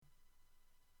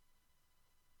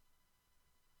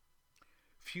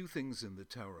Few things in the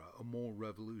Torah are more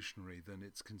revolutionary than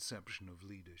its conception of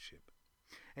leadership.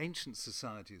 Ancient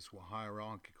societies were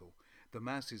hierarchical. The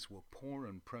masses were poor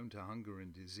and prone to hunger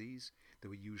and disease. They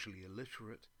were usually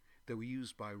illiterate. They were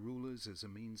used by rulers as a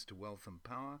means to wealth and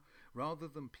power, rather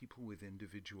than people with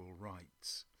individual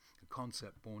rights, a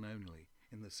concept born only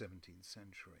in the 17th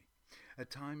century. At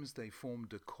times they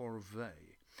formed a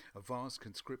corvée, a vast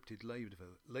conscripted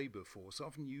labor force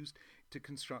often used to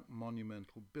construct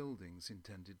monumental buildings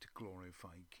intended to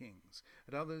glorify kings.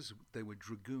 At others they were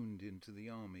dragooned into the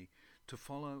army to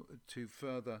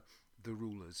further the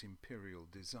ruler's imperial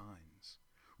designs.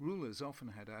 Rulers often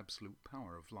had absolute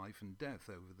power of life and death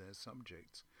over their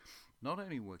subjects. Not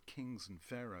only were kings and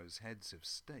pharaohs heads of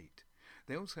state,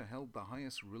 they also held the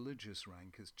highest religious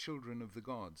rank as children of the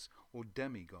gods or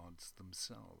demigods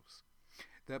themselves.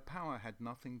 Their power had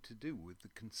nothing to do with the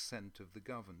consent of the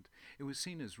governed. It was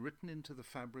seen as written into the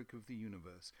fabric of the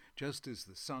universe. Just as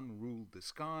the sun ruled the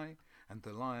sky and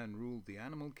the lion ruled the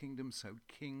animal kingdom, so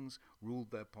kings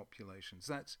ruled their populations.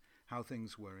 That's how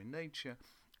things were in nature,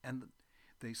 and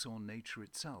they saw nature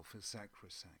itself as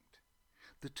sacrosanct.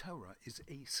 The Torah is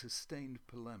a sustained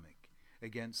polemic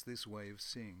against this way of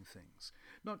seeing things.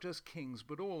 Not just kings,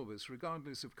 but all of us,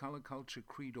 regardless of color, culture,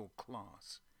 creed, or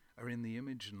class, are in the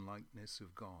image and likeness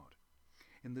of God.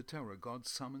 In the Torah, God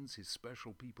summons his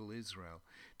special people Israel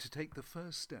to take the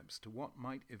first steps to what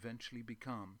might eventually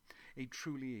become a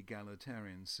truly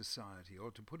egalitarian society,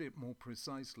 or to put it more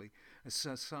precisely, a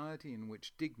society in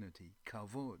which dignity,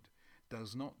 kavod,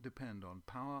 does not depend on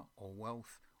power or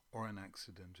wealth or an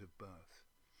accident of birth.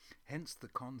 Hence the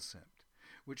concept,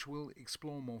 which we'll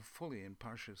explore more fully in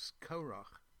Parshas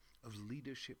Korach, of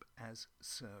leadership as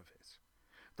service.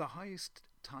 The highest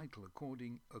title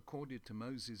accorded to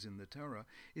Moses in the Torah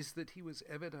is that he was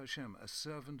Eved Hashem, a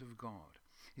servant of God.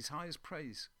 His highest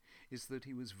praise is that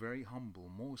he was very humble,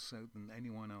 more so than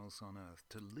anyone else on earth.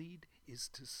 To lead is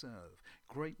to serve.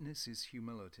 Greatness is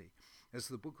humility. As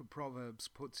the book of Proverbs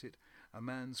puts it, a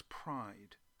man's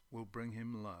pride will bring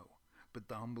him low, but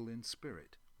the humble in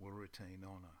spirit will retain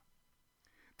honor.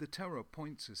 The Torah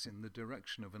points us in the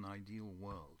direction of an ideal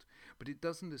world, but it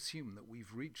doesn't assume that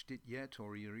we've reached it yet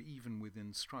or are even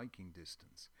within striking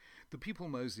distance. The people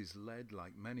Moses led,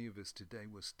 like many of us today,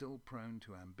 were still prone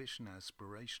to ambition,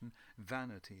 aspiration,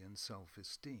 vanity, and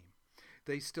self-esteem.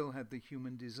 They still had the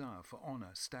human desire for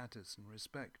honor, status, and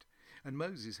respect, and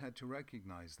Moses had to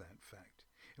recognize that fact.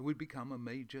 It would become a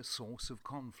major source of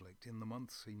conflict in the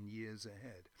months and years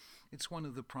ahead. It's one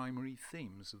of the primary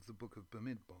themes of the book of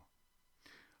Bamidbar.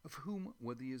 Of whom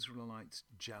were the Israelites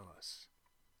jealous?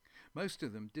 Most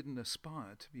of them didn't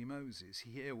aspire to be Moses.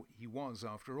 He was,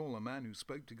 after all, a man who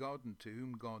spoke to God and to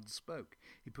whom God spoke.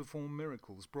 He performed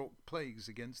miracles, brought plagues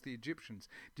against the Egyptians,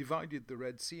 divided the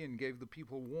Red Sea, and gave the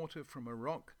people water from a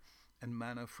rock and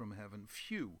manna from heaven.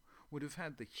 Few would have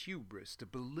had the hubris to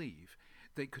believe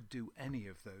they could do any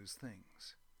of those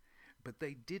things. But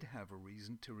they did have a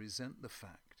reason to resent the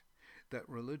fact that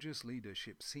religious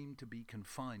leadership seemed to be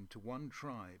confined to one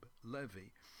tribe, Levi,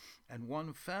 and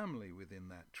one family within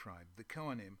that tribe, the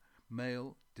Kohanim,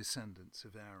 male descendants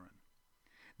of Aaron.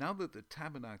 Now that the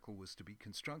tabernacle was to be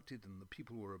constructed and the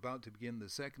people were about to begin the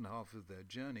second half of their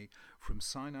journey from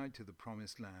Sinai to the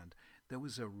Promised Land, there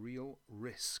was a real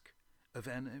risk of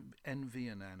envy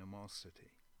and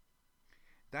animosity.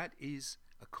 That is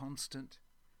a constant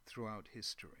throughout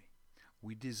history.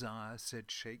 We desire, said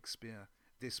Shakespeare,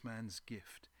 this man's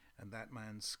gift and that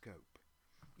man's scope.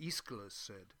 Aeschylus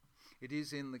said, it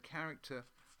is in the character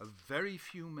of very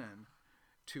few men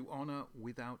to honor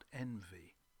without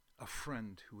envy a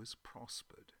friend who has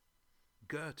prospered.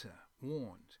 Goethe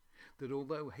warned that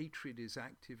although hatred is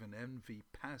active and envy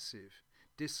passive,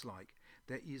 dislike,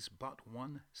 there is but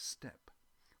one step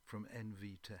from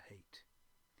envy to hate.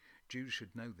 Jews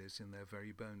should know this in their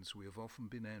very bones. We have often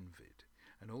been envied,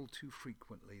 and all too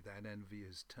frequently that envy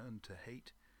has turned to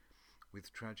hate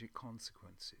with tragic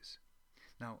consequences.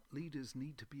 Now, leaders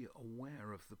need to be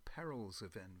aware of the perils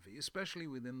of envy, especially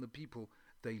within the people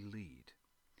they lead.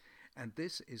 And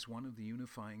this is one of the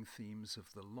unifying themes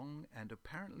of the long and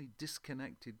apparently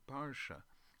disconnected parsha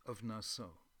of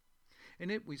Naso. In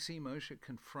it we see Moshe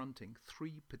confronting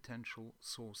three potential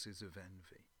sources of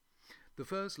envy. The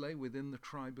first lay within the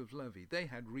tribe of Levi. They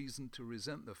had reason to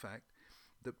resent the fact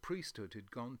that priesthood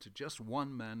had gone to just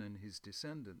one man and his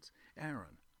descendants,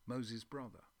 Aaron, Moses'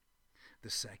 brother. The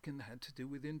second had to do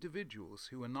with individuals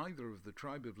who were neither of the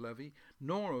tribe of Levi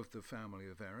nor of the family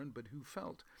of Aaron, but who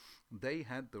felt they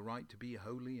had the right to be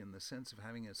holy in the sense of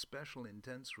having a special,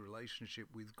 intense relationship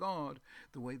with God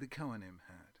the way the Kohanim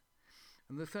had.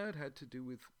 And the third had to do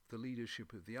with the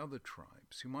leadership of the other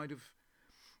tribes, who might have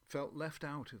felt left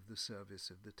out of the service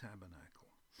of the tabernacle.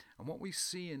 And what we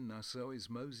see in Naso is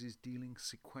Moses dealing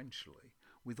sequentially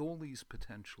with all these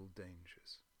potential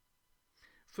dangers.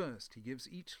 First, he gives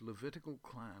each Levitical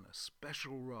clan a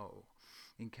special role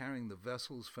in carrying the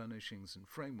vessels, furnishings, and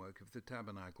framework of the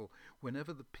tabernacle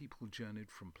whenever the people journeyed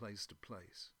from place to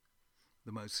place.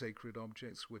 The most sacred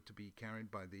objects were to be carried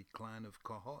by the clan of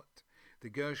Kohat. The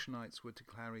Gershonites were to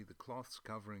carry the cloths,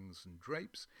 coverings, and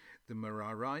drapes. The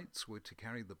Merarites were to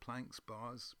carry the planks,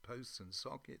 bars, posts, and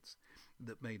sockets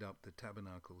that made up the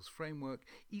tabernacle's framework.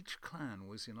 Each clan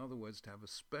was, in other words, to have a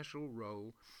special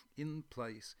role in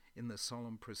place in the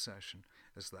solemn procession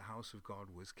as the house of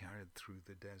God was carried through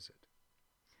the desert.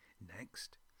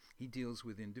 Next, he deals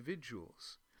with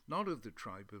individuals, not of the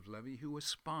tribe of Levi, who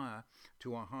aspire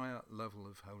to a higher level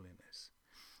of holiness.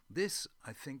 This,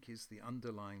 I think, is the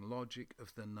underlying logic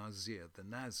of the Nazir, the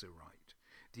Nazirite,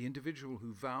 the individual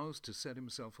who vows to set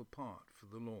himself apart for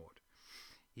the Lord.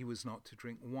 He was not to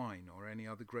drink wine or any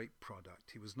other grape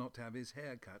product. He was not to have his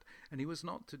hair cut, and he was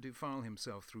not to defile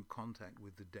himself through contact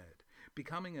with the dead.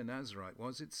 Becoming a Nazirite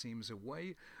was, it seems, a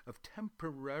way of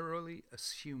temporarily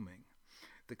assuming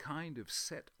the kind of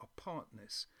set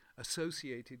apartness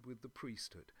associated with the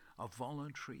priesthood, a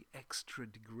voluntary extra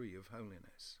degree of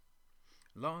holiness.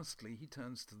 Lastly, he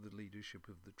turns to the leadership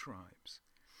of the tribes.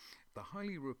 The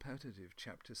highly repetitive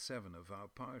chapter 7 of our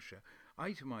Parsha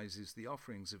itemizes the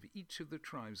offerings of each of the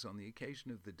tribes on the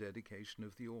occasion of the dedication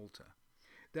of the altar.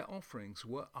 Their offerings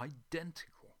were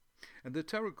identical, and the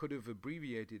Torah could have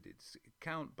abbreviated its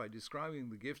account by describing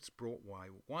the gifts brought by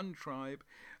one tribe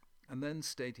and then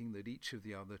stating that each of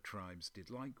the other tribes did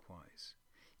likewise.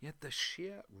 Yet the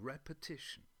sheer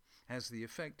repetition has the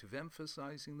effect of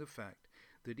emphasizing the fact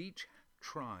that each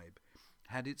tribe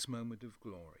had its moment of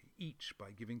glory. Each,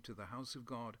 by giving to the house of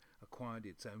God, acquired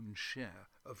its own share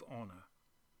of honor.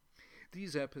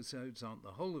 These episodes aren't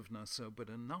the whole of Naso, but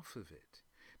enough of it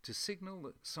to signal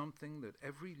that something that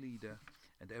every leader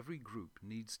and every group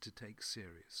needs to take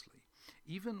seriously,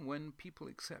 even when people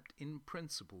accept in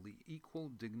principle the equal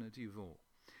dignity of all,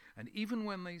 and even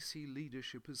when they see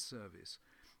leadership as service.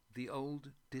 The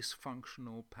old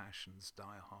dysfunctional passions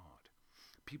die hard.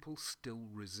 People still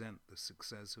resent the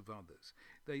success of others.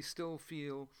 They still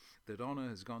feel that honor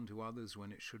has gone to others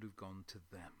when it should have gone to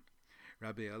them.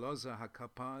 Rabbi Elazar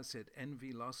HaKappar said,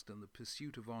 envy, lust, and the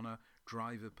pursuit of honor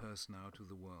drive a person out of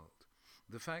the world.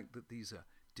 The fact that these are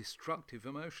destructive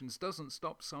emotions doesn't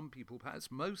stop some people,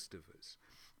 perhaps most of us,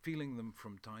 feeling them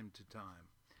from time to time.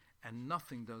 And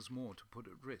nothing does more to put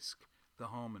at risk the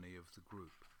harmony of the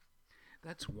group.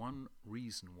 That's one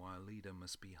reason why a leader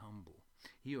must be humble.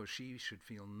 He or she should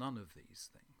feel none of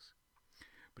these things.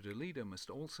 But a leader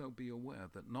must also be aware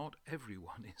that not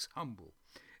everyone is humble.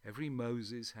 Every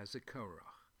Moses has a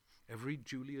Korach, every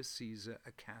Julius Caesar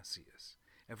a Cassius,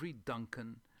 every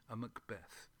Duncan a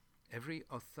Macbeth, every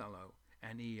Othello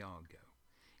an Iago.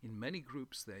 In many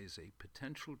groups there is a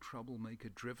potential troublemaker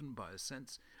driven by a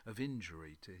sense of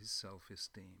injury to his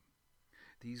self-esteem.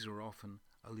 These are often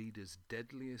a leader's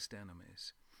deadliest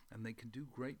enemies, and they can do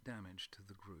great damage to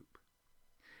the group.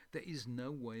 There is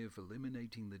no way of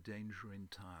eliminating the danger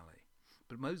entirely,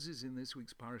 but Moses in this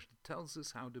week's parasha tells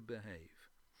us how to behave.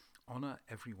 Honor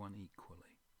everyone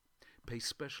equally. Pay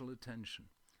special attention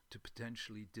to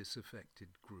potentially disaffected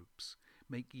groups.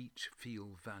 Make each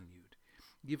feel valued.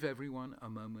 Give everyone a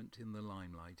moment in the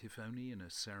limelight, if only in a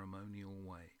ceremonial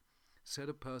way. Set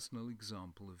a personal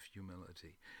example of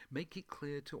humility. Make it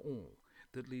clear to all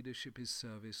that leadership is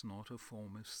service, not a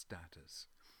form of status.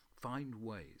 Find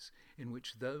ways in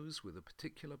which those with a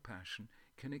particular passion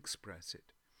can express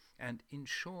it, and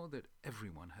ensure that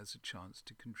everyone has a chance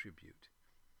to contribute.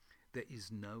 There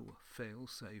is no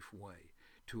fail-safe way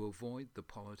to avoid the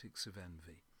politics of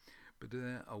envy, but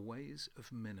there are ways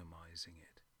of minimizing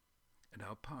it. And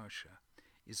our parsha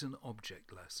is an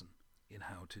object lesson in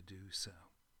how to do so.